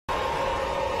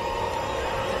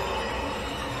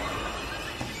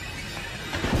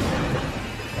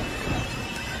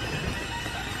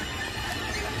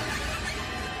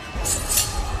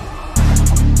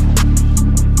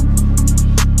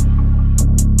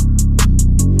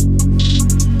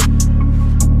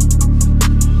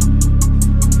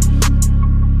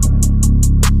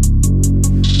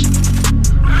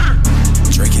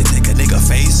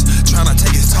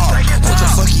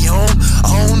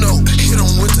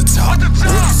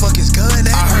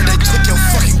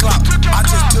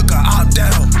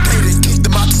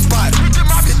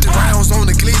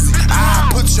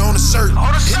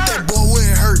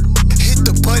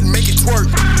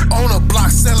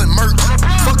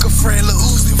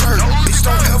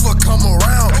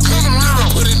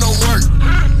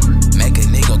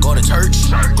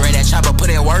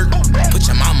put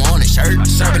your mama on a shirt.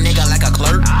 Serve a nigga like a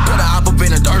clerk. Put a op up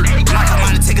in the dirt. Like I'm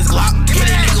out to take his Glock. Hit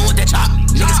a nigga with that chop.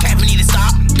 Niggas capping need to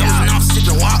stop. Dozing off,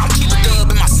 sipping walk. Keep a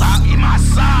dub in my sock.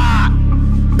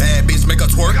 Bad bitch make her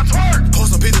twerk.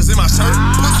 Post some pictures in my shirt.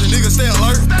 Pussy nigga stay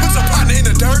alert. Put your partner in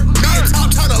the dirt. Me and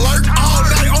Top tryna lurk. All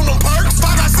night on them perks.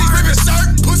 5 ribbon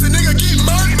shirt. Pussy nigga get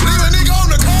murked. Leave a nigga on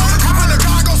the curb. Hop in the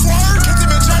car, go swerve. Catch him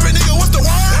in German, nigga, what's the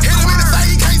word? Hit him in the face,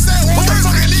 he can't say a word. What the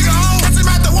fucking nigga on? Catch him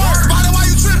at the work. Body why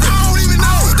you trippin'? I don't even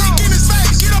know. Stick in his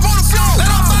face. Get up on the floor.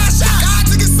 Let him fire shot. God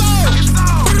took his soul.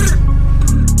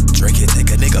 Drake it,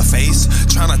 take a nigga face.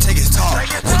 Tryna take his talk.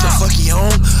 What the fuck he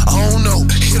on? I don't know.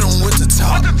 Hit him with the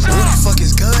top. Where the fuck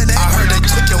is gun at? I heard they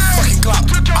took your fucking Glock.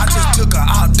 I just took her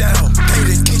out down. They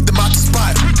done kicked him out the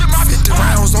spot. 50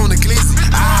 rounds on the glizzy.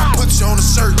 I put you on the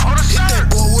shirt.